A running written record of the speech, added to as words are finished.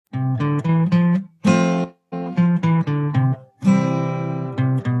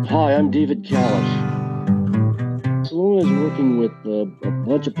I'm David Callisch. Celona is working with a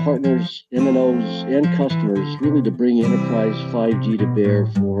bunch of partners, MNOs, and customers really to bring enterprise 5G to bear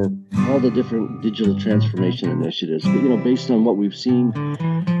for all the different digital transformation initiatives. But, based on what we've seen,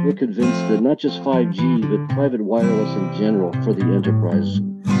 we're convinced that not just 5G, but private wireless in general for the enterprise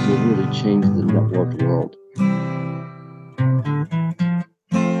will really change the networked world.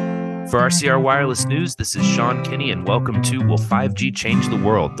 For RCR Wireless News, this is Sean Kinney, and welcome to Will 5G Change the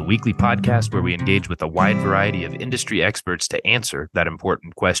World, the weekly podcast where we engage with a wide variety of industry experts to answer that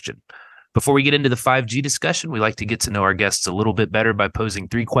important question. Before we get into the 5G discussion, we like to get to know our guests a little bit better by posing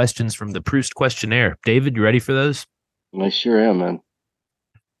 3 questions from the Proust questionnaire. David, you ready for those? I sure am, man.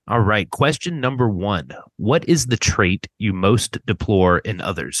 All right. Question number 1. What is the trait you most deplore in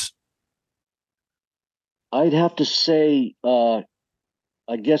others? I'd have to say, I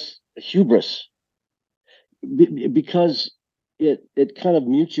guess, hubris, because it kind of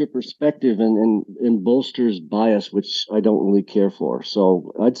mutes your perspective and bolsters bias, which I don't really care for.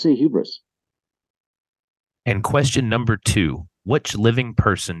 So I'd say hubris. And question number 2, which living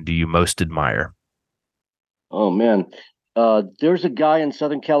person do you most admire? Oh, man. There's a guy in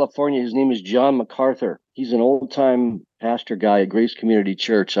Southern California. His name is John MacArthur. He's an old-time pastor guy at Grace Community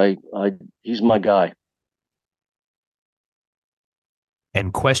Church. He's my guy.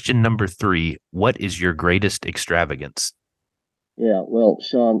 And question number 3, what is your greatest extravagance? Yeah, well,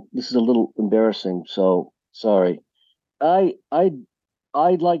 Sean, this is a little embarrassing, so sorry. I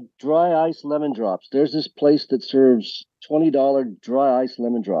like dry ice lemon drops. There's this place that serves $20 dry ice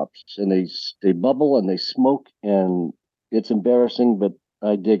lemon drops, and they bubble and they smoke, and it's embarrassing, but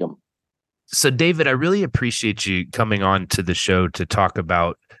I dig them. So, David, I really appreciate you coming on to the show to talk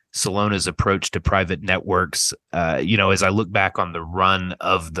about Celona's approach to private networks. As I look back on the run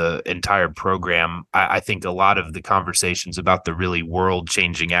of the entire program, I think a lot of the conversations about the really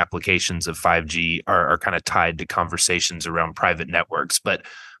world-changing applications of 5G are kind of tied to conversations around private networks. But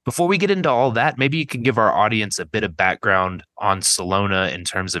before we get into all that, maybe you can give our audience a bit of background on Celona in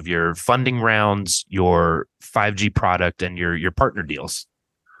terms of your funding rounds, your 5G product, and your partner deals.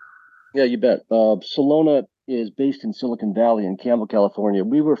 Yeah, you bet. Celona is based in Silicon Valley in Campbell, California.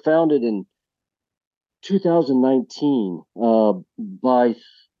 We were founded in 2019 by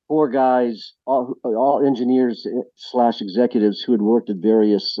 4 guys, all engineers / executives who had worked at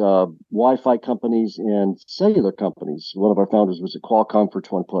various Wi-Fi companies and cellular companies. One of our founders was at Qualcomm for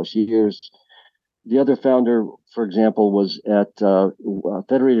 20 plus years. The other founder, for example, was at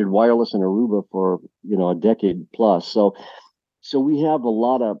Federated Wireless in Aruba for a decade plus. So we have a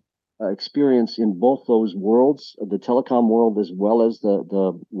lot of experience in both those worlds, the telecom world as well as the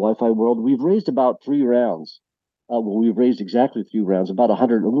Wi-Fi world. We've raised about 3 rounds. We've raised exactly 3 rounds, a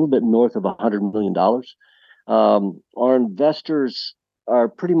little bit north of $100 million. Our investors are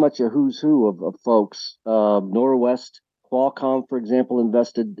pretty much a who's who of folks. Norwest, Qualcomm, for example,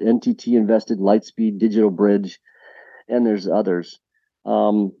 invested, NTT invested, Lightspeed, Digital Bridge, and there's others.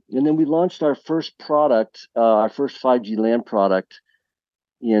 And then we launched our first product, our first 5G LAN product,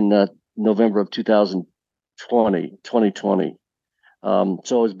 in November of 2020. So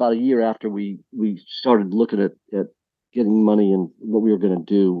it was about a year after we started looking at getting money and what we were going to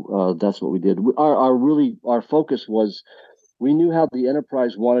do. That's what we did. Our focus was, we knew how the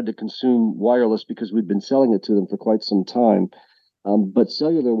enterprise wanted to consume wireless because we'd been selling it to them for quite some time. But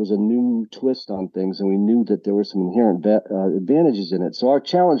cellular was a new twist on things, and we knew that there were some inherent advantages in it. So our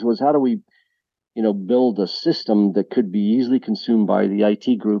challenge was, how do we build a system that could be easily consumed by the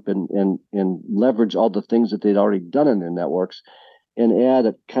IT group and leverage all the things that they'd already done in their networks, and add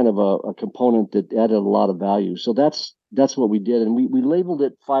a kind of a component that added a lot of value. So that's what we did. And we labeled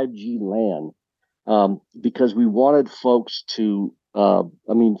it 5G LAN because we wanted folks to,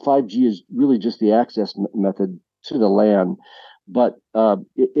 5G is really just the access method to the LAN, but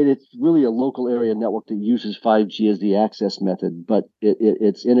it's really a local area network that uses 5G as the access method, but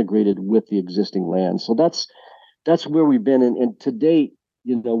it's integrated with the existing LAN. So that's where we've been. And to date,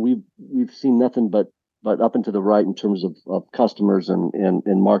 we've seen nothing but up and to the right in terms of customers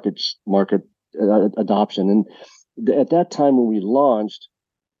and market adoption. And at that time when we launched,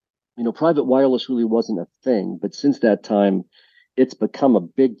 private wireless really wasn't a thing, but since that time, it's become a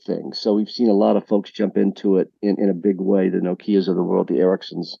big thing. So we've seen a lot of folks jump into it in a big way, the Nokias of the world, the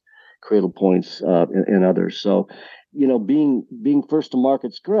Ericssons, Cradle Points, and others. So, being first to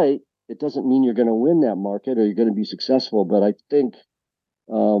market's great. It doesn't mean you're going to win that market or you're going to be successful. But I think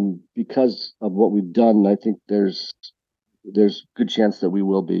because of what we've done, I think there's good chance that we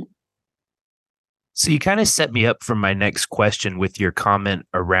will be. So you kind of set me up for my next question with your comment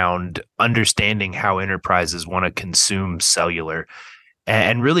around understanding how enterprises want to consume cellular.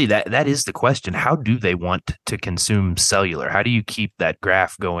 And really, that is the question. How do they want to consume cellular? How do you keep that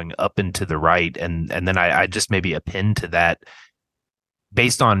graph going up and to the right? And then I just maybe append to that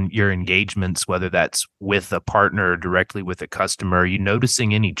based on your engagements, whether that's with a partner or directly with a customer. Are you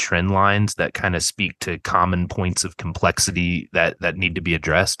noticing any trend lines that kind of speak to common points of complexity that need to be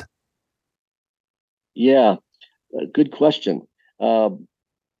addressed? Yeah, good question. Uh,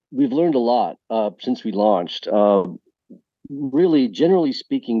 we've learned a lot since we launched. Really, generally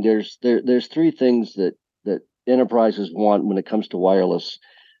speaking, there's three things that enterprises want when it comes to wireless.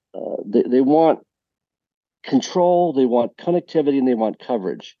 They want control, they want connectivity, and they want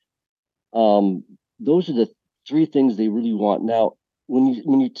coverage. Um, those are the three things they really want. Now, when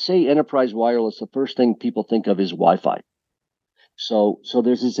you say enterprise wireless, the first thing people think of is Wi-Fi. So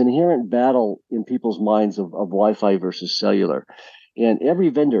there's this inherent battle in people's minds of Wi-Fi versus cellular. And every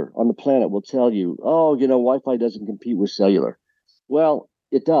vendor on the planet will tell you, oh, Wi-Fi doesn't compete with cellular. Well,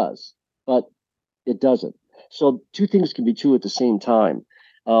 it does, but it doesn't. So two things can be true at the same time.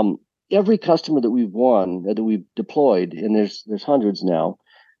 Um, every customer that we've won, that we've deployed, and there's hundreds now,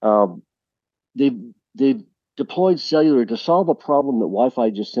 um, they've they've deployed cellular to solve a problem that Wi-Fi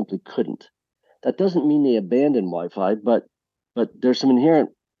just simply couldn't. That doesn't mean they abandon Wi-Fi, but there's some inherent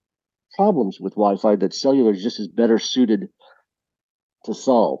problems with Wi-Fi that cellular is just as better suited to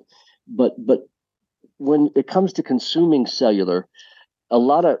solve. But when it comes to consuming cellular, a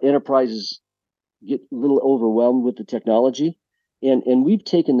lot of enterprises get a little overwhelmed with the technology. And we've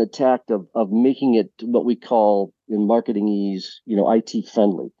taken the tact of making it what we call in marketing ease, IT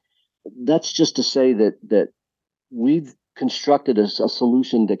friendly. That's just to say that we've constructed a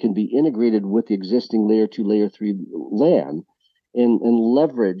solution that can be integrated with the existing layer 2, layer 3 LAN and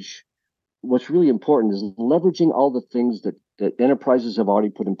leverage. What's really important is leveraging all the things that enterprises have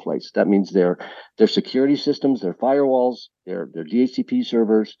already put in place. That means their security systems, their firewalls, their DHCP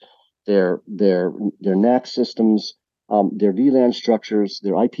servers, their NAC systems, their VLAN structures,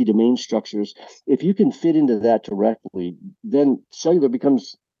 their IP domain structures. If you can fit into that directly, then cellular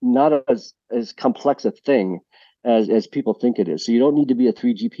becomes not as complex a thing as people think it is. So you don't need to be a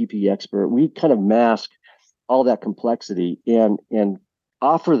 3GPP expert. We kind of mask all that complexity and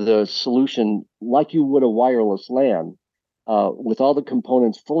offer the solution like you would a wireless LAN, with all the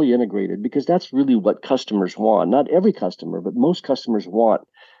components fully integrated, because that's really what customers want. Not every customer, but most customers want.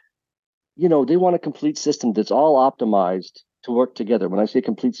 They want a complete system that's all optimized to work together. When I say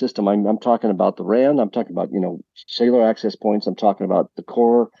complete system, I'm talking about the RAN, I'm talking about cellular access points, I'm talking about the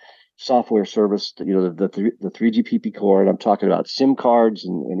core software service, the 3GPP core, and I'm talking about SIM cards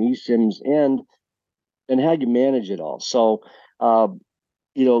and eSIMs and how you manage it all. So,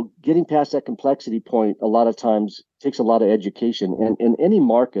 getting past that complexity point a lot of times takes a lot of education. And in any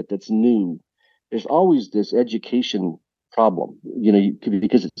market that's new, there's always this education problem,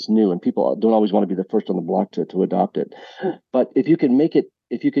 because it's new and people don't always want to be the first on the block to adopt it. But if you can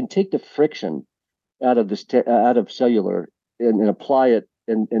take the friction out of out of cellular and apply it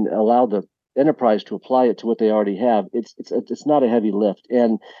and allow the enterprise to apply it to what they already have, it's not a heavy lift.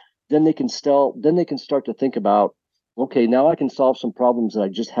 And then they can start to think about, okay, now I can solve some problems that I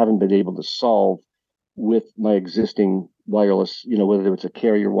just haven't been able to solve with my existing wireless, whether it's a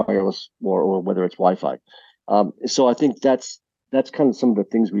carrier wireless or whether it's Wi-Fi. So I think that's kind of some of the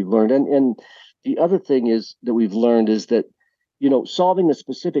things we've learned. And the other thing is that we've learned is that, solving a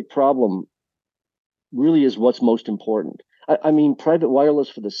specific problem really is what's most important. I mean, private wireless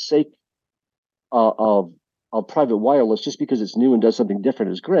for the sake of private wireless, just because it's new and does something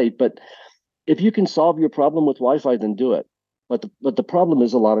different, is great. But if you can solve your problem with Wi-Fi, then do it. But the problem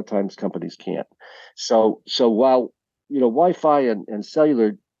is a lot of times companies can't. So while Wi-Fi and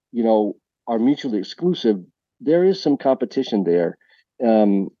cellular are mutually exclusive, there is some competition there,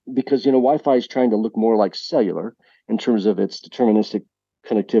 because Wi-Fi is trying to look more like cellular in terms of its deterministic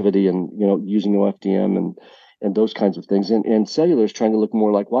connectivity and using OFDM and those kinds of things, and cellular is trying to look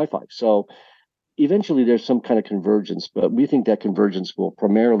more like Wi-Fi. So eventually there's some kind of convergence, but we think that convergence will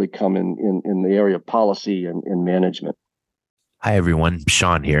primarily come in the area of policy and management. Hi, everyone.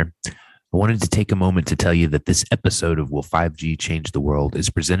 Sean here. I wanted to take a moment to tell you that this episode of Will 5G Change the World is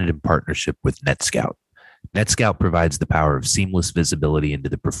presented in partnership with NetScout. NetScout provides the power of seamless visibility into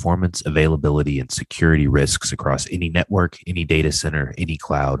the performance, availability, and security risks across any network, any data center, any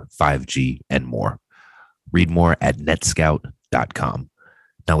cloud, 5G, and more. Read more at netscout.com.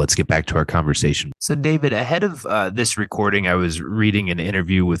 Now let's get back to our conversation. So, David, ahead of this recording, I was reading an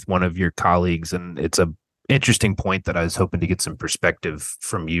interview with one of your colleagues, and it's a interesting point that I was hoping to get some perspective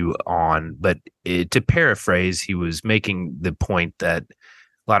from you on. But to paraphrase, he was making the point that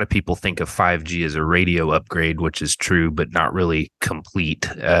a lot of people think of 5G as a radio upgrade, which is true, but not really complete.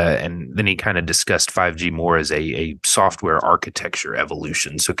 And then he kind of discussed 5G more as a software architecture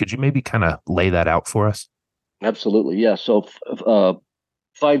evolution. So could you maybe kind of lay that out for us? Absolutely, yeah. So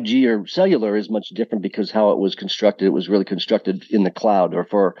 5G or cellular is much different because how it was constructed. It was really constructed in the cloud, or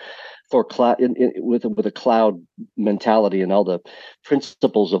for cloud with a cloud mentality and all the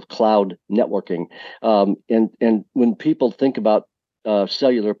principles of cloud networking. And when people think about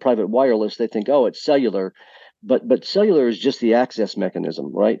cellular private wireless, they think, oh, it's cellular, but cellular is just the access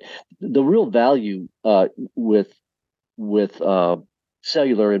mechanism, right? The real value with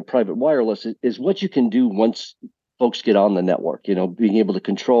cellular and private wireless is what you can do once folks get on the network. Being able to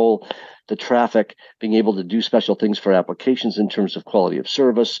control the traffic, being able to do special things for applications in terms of quality of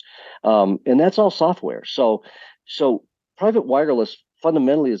service, and that's all software. So private wireless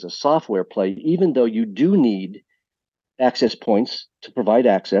fundamentally is a software play, even though you do need access points to provide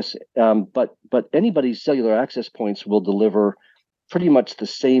access. But anybody's cellular access points will deliver pretty much the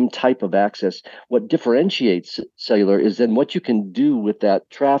same type of access. What differentiates cellular is then what you can do with that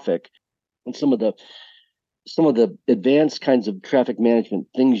traffic and some of the advanced kinds of traffic management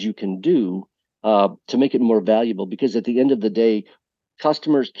things you can do to make it more valuable. Because at the end of the day,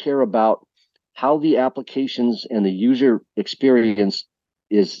 customers care about how the applications and the user experience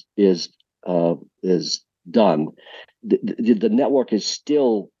is done. The network is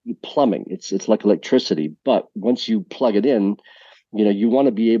still plumbing. It's like electricity, but once you plug it in, you want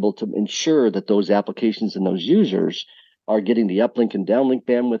to be able to ensure that those applications and those users are getting the uplink and downlink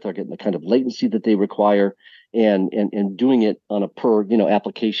bandwidth, are getting the kind of latency that they require, and doing it on a per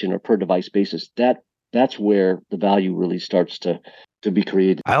application or per device basis. That's where the value really starts to be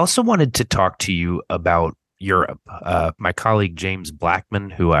created. I also wanted to talk to you about Europe. My colleague James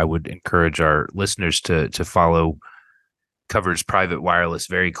Blackman, who I would encourage our listeners to follow, covers private wireless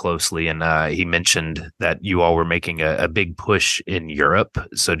very closely, and he mentioned that you all were making a big push in Europe.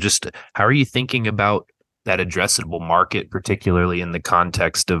 So just how are you thinking about that addressable market, particularly in the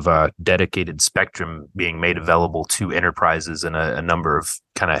context of dedicated spectrum being made available to enterprises in a number of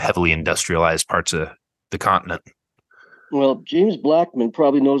kind of heavily industrialized parts of the continent? Well, James Blackman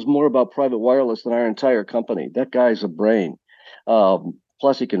probably knows more about private wireless than our entire company. That guy's a brain.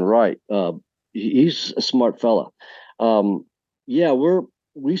 Plus, he can write. He's a smart fella. Yeah,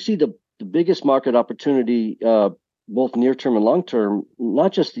 we see the biggest market opportunity, both near term and long term,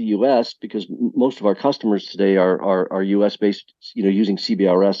 not just the U.S. because most of our customers today are U.S. based, using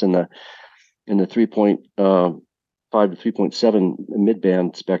CBRS in the 3.5 to 3.7 mid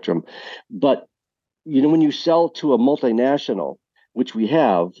band spectrum, but when you sell to a multinational, which we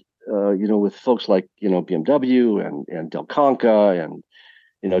have, with folks like BMW and Del Conca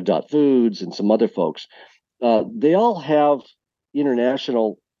and Dot Foods and some other folks, they all have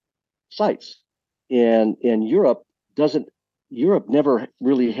international sites, and Europe doesn't. Europe never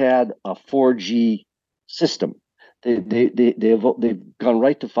really had a 4G system. They've gone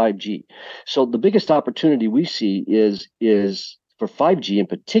right to 5G. So the biggest opportunity we see is for 5G in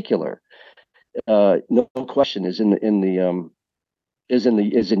particular. No question is in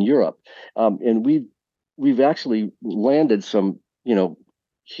Europe, and we've actually landed some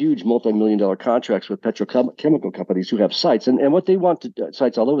huge multi-million-dollar contracts with petrochemical companies who have sites, and what they want to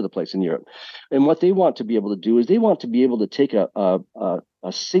sites all over the place in Europe, and what they want to be able to do is they want to be able to take a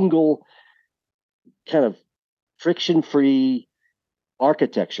single kind of friction-free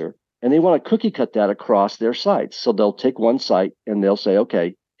architecture, and they want to cookie cut that across their sites. So they'll take one site and they'll say,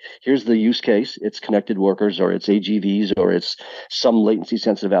 okay, here's the use case. It's connected workers, or it's AGVs, or it's some latency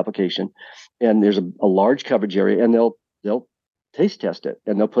sensitive application. And there's a large coverage area, and they'll taste test it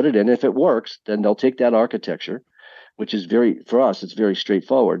and they'll put it in. If it works, then they'll take that architecture, which is for us, it's very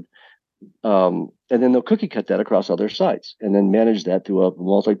straightforward. And then they'll cookie cut that across other sites and then manage that through a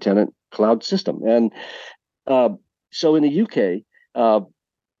multi-tenant cloud system. And so in the UK,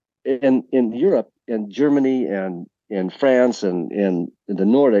 in Europe and Germany and in France and in the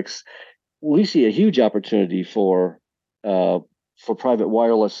Nordics, we see a huge opportunity for private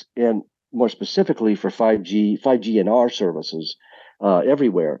wireless, and more specifically for 5G NR services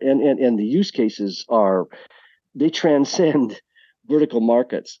everywhere. And the use cases they transcend vertical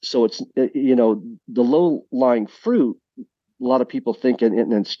markets. So it's the low lying fruit. A lot of people think,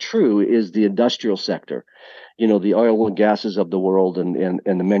 and it's true, is the industrial sector. The oil and gases of the world, and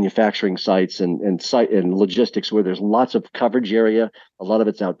the manufacturing sites and site and logistics, where there's lots of coverage area. A lot of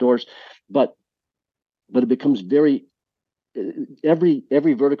it's outdoors, but it becomes every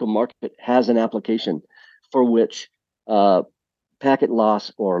vertical market has an application for which packet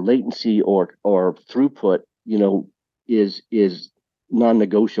loss or latency or throughput is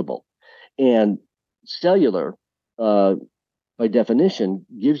non-negotiable. And cellular, by definition,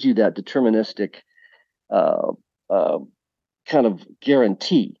 gives you that deterministic uh, uh, kind of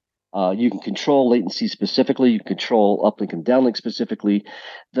guarantee. You can control latency specifically. You can control uplink and downlink specifically.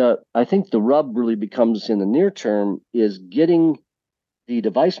 I think the rub really becomes in the near term is getting the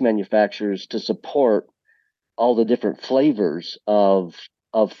device manufacturers to support all the different flavors of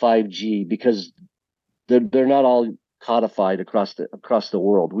 5G, because they're not all codified across the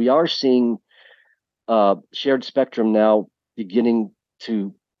world. We are seeing shared spectrum now beginning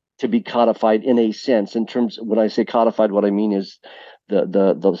to be codified in a sense. In terms, when I say codified, what I mean is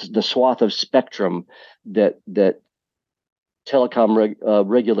the swath of spectrum that telecom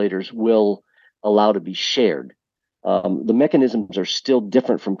regulators will allow to be shared. The mechanisms are still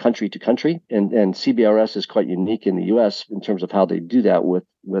different from country to country, and CBRS is quite unique in the U.S. in terms of how they do that with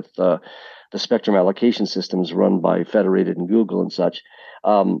the spectrum allocation systems run by Federated and Google and such.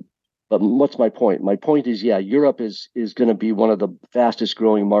 But what's my point? My point is, yeah, Europe is going to be one of the fastest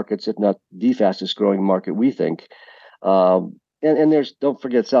growing markets, if not the fastest growing market, we think. And there's, don't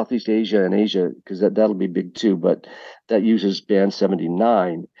forget Southeast Asia and Asia, because that'll be big too. But that uses band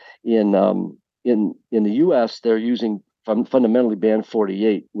 79. In the U.S., they're using fundamentally band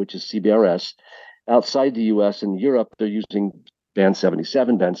 48, which is CBRS. Outside the U.S. and Europe, they're using band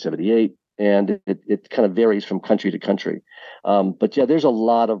 77, band 78. And it kind of varies from country to country, but yeah, there's a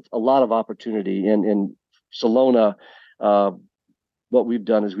lot of opportunity in Celona. What we've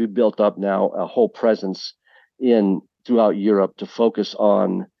done is we've built up now a whole presence throughout Europe to focus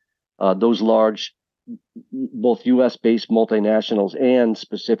on those large, both U.S. based multinationals and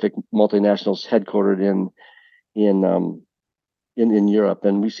specific multinationals headquartered in Europe,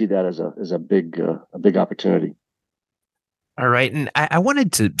 and we see that as a big opportunity. All right. And I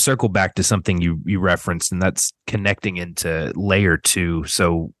wanted to circle back to something you referenced, and that's connecting into layer 2.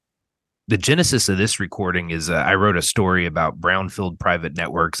 So the genesis of this recording is I wrote a story about brownfield private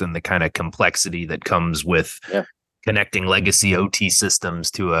networks and the kind of complexity that comes with connecting legacy OT systems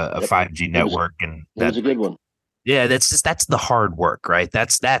to a 5G network. And that's a good one. Yeah, that's the hard work, right?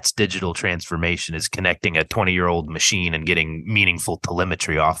 That's digital transformation, is connecting a 20-year-old machine and getting meaningful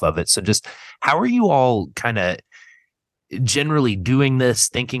telemetry off of it. So just how are you all kind of generally doing this,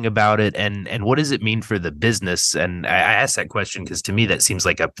 thinking about it, and what does it mean for the business? And I asked that question because to me that seems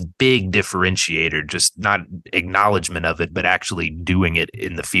like a big differentiator, just not acknowledgement of it, but actually doing it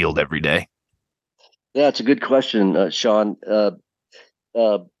in the field every day. Yeah, it's a good question, Sean. A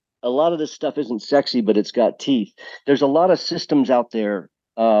lot of this stuff isn't sexy, but it's got teeth. There's a lot of systems out there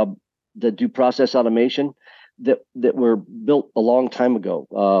that do process automation that were built a long time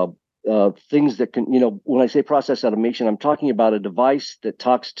ago. Things that can, when I say process automation, I'm talking about a device that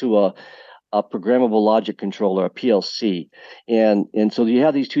talks to a programmable logic controller, a PLC. And so you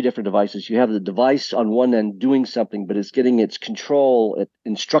have these two different devices. You have the device on one end doing something, but it's getting its control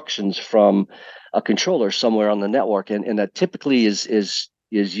instructions from a controller somewhere on the network. And that typically is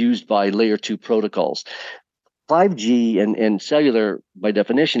used by layer 2 protocols. 5G and cellular, by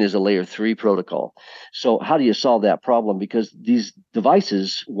definition, is a layer 3 protocol. So how do you solve that problem? Because these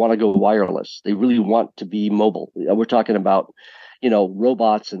devices want to go wireless. They really want to be mobile. We're talking about,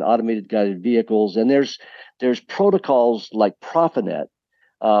 robots and automated guided vehicles. And there's protocols like Profinet,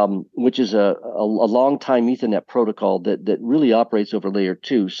 which is a long time Ethernet protocol that really operates over layer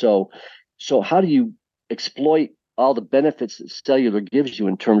 2. So how do you exploit all the benefits that cellular gives you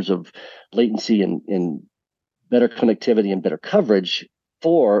in terms of latency and better connectivity and better coverage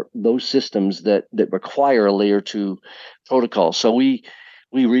for those systems that require a layer 2 protocol? So we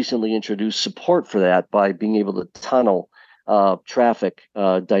recently introduced support for that by being able to tunnel traffic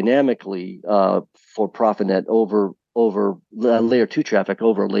dynamically for Profinet over layer 2 traffic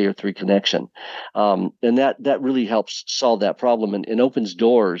over a layer 3 connection, and that really helps solve that problem and opens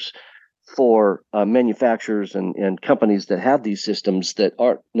doors for manufacturers and companies that have these systems that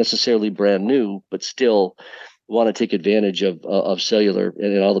aren't necessarily brand new, but still want to take advantage of cellular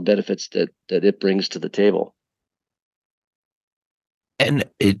and all the benefits that it brings to the table. And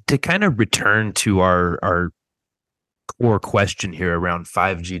to kind of return to our core question here around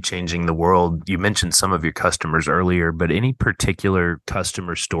 5G changing the world, you mentioned some of your customers earlier, but any particular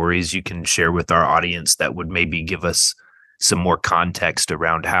customer stories you can share with our audience that would maybe give us some more context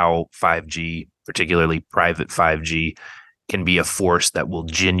around how 5G, particularly private 5G, can be a force that will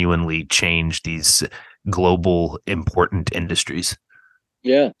genuinely change these global important industries?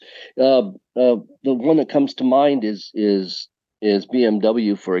 Yeah, the one that comes to mind is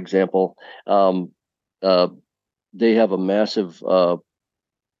BMW, for example. They have a massive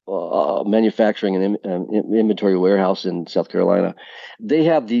manufacturing and inventory warehouse in South Carolina. They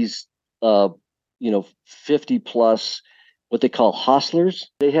have these, 50 plus what they call hostlers.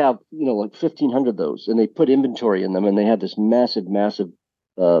 They have, like 1,500 of those, and they put inventory in them, and they have this massive, massive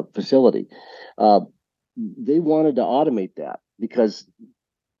facility. Uh, they wanted to automate that because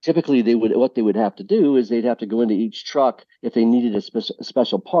typically what they would have to do is they'd have to go into each truck if they needed a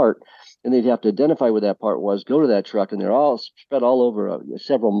special part, and they'd have to identify where that part was, go to that truck, and they're all spread all over a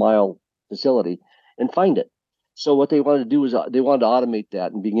several mile facility, and find it. So what they wanted to do was they wanted to automate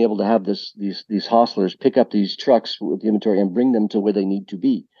that, and being able to have these hostlers pick up these trucks with the inventory and bring them to where they need to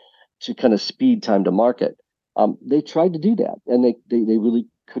be to kind of speed time to market. They tried to do that, and they really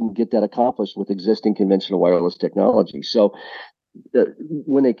couldn't get that accomplished with existing conventional wireless technology. So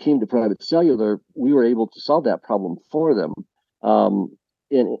when they came to private cellular, we were able to solve that problem for them,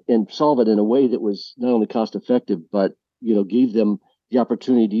 and solve it in a way that was not only cost effective, but gave them the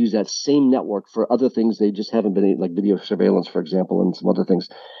opportunity to use that same network for other things they just haven't been able, like video surveillance, for example, and some other things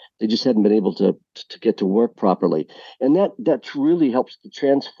they just hadn't been able to get to work properly. And that really helps to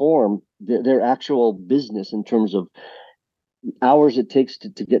transform their actual business in terms of hours it takes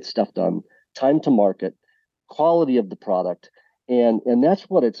to get stuff done, time to market, quality of the product, and that's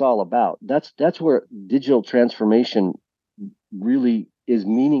what it's all about. That's where digital transformation really is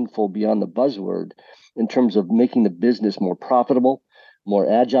meaningful beyond the buzzword in terms of making the business more profitable, more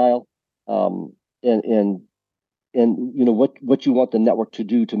agile, and what you want the network to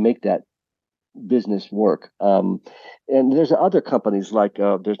do to make that business work. And there's other companies like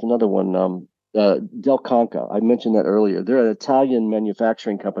there's another one, Del Conca. I mentioned that earlier. They're an Italian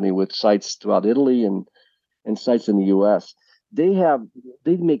manufacturing company with sites throughout Italy and sites in the U.S. They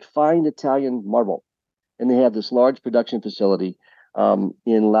make fine Italian marble, and they have this large production facility in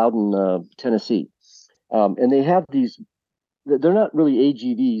Loudon, Tennessee. And they have these. They're not really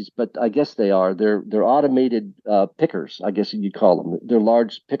AGVs, but I guess they are. They're automated pickers, I guess you'd call them. They're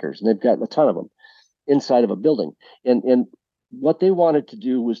large pickers, and they've got a ton of them inside of a building. And what they wanted to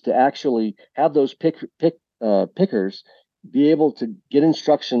do was to actually have those pickers be able to get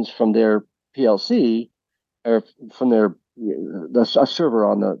instructions from their PLC or from a server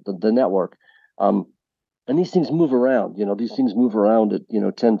on the network. And these things move around. These things move around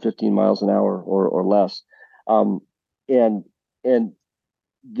at 10, 15 miles an hour or less. And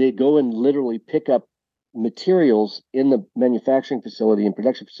they go and literally pick up materials in the manufacturing facility and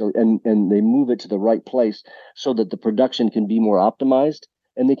production facility, and they move it to the right place so that the production can be more optimized,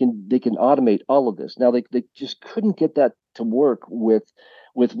 and they can automate all of this. Now they just couldn't get that to work with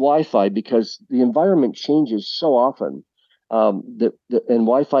Wi-Fi because the environment changes so often, and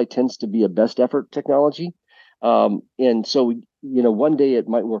Wi-Fi tends to be a best effort technology, and so one day it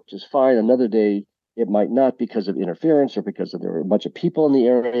might work just fine, another day it might not because of interference or because there are a bunch of people in the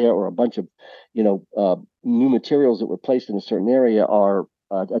area or a bunch of, new materials that were placed in a certain area are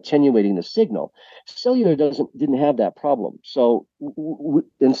attenuating the signal. Cellular didn't have that problem. So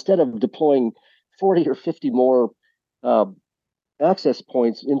instead of deploying 40 or 50 more access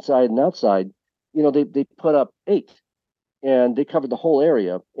points inside and outside, they put up 8, and they covered the whole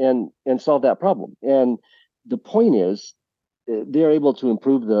area and solved that problem. And the point is, they're able to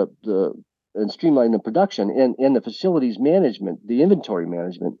improve and streamline the production and the facilities management, the inventory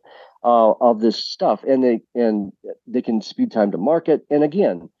management of this stuff, and they can speed time to market. And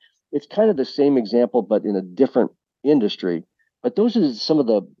again, it's kind of the same example, but in a different industry. But those are some of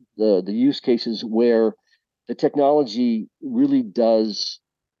the use cases where the technology really does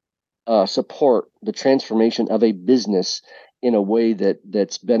support the transformation of a business in a way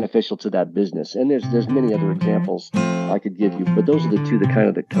that's beneficial to that business. And there's many other examples I could give you, but those are the two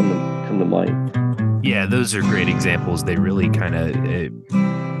that come to mind. Yeah, those are great examples. They really kind of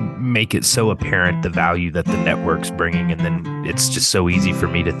make it so apparent the value that the network's bringing, and then it's just so easy for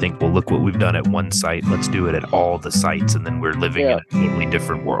me to think, well, look what we've done at one site, let's do it at all the sites, and then we're living in a totally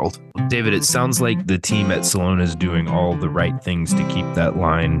different world. David, it sounds like the team at Celona is doing all the right things to keep that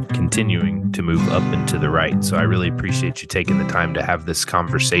line continuing to move up and to the right. So I really appreciate you taking the time to have this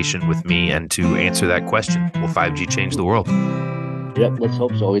conversation with me and to answer that question. Will 5G change the world? Yep, let's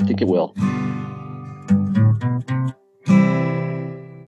hope so. I think it will.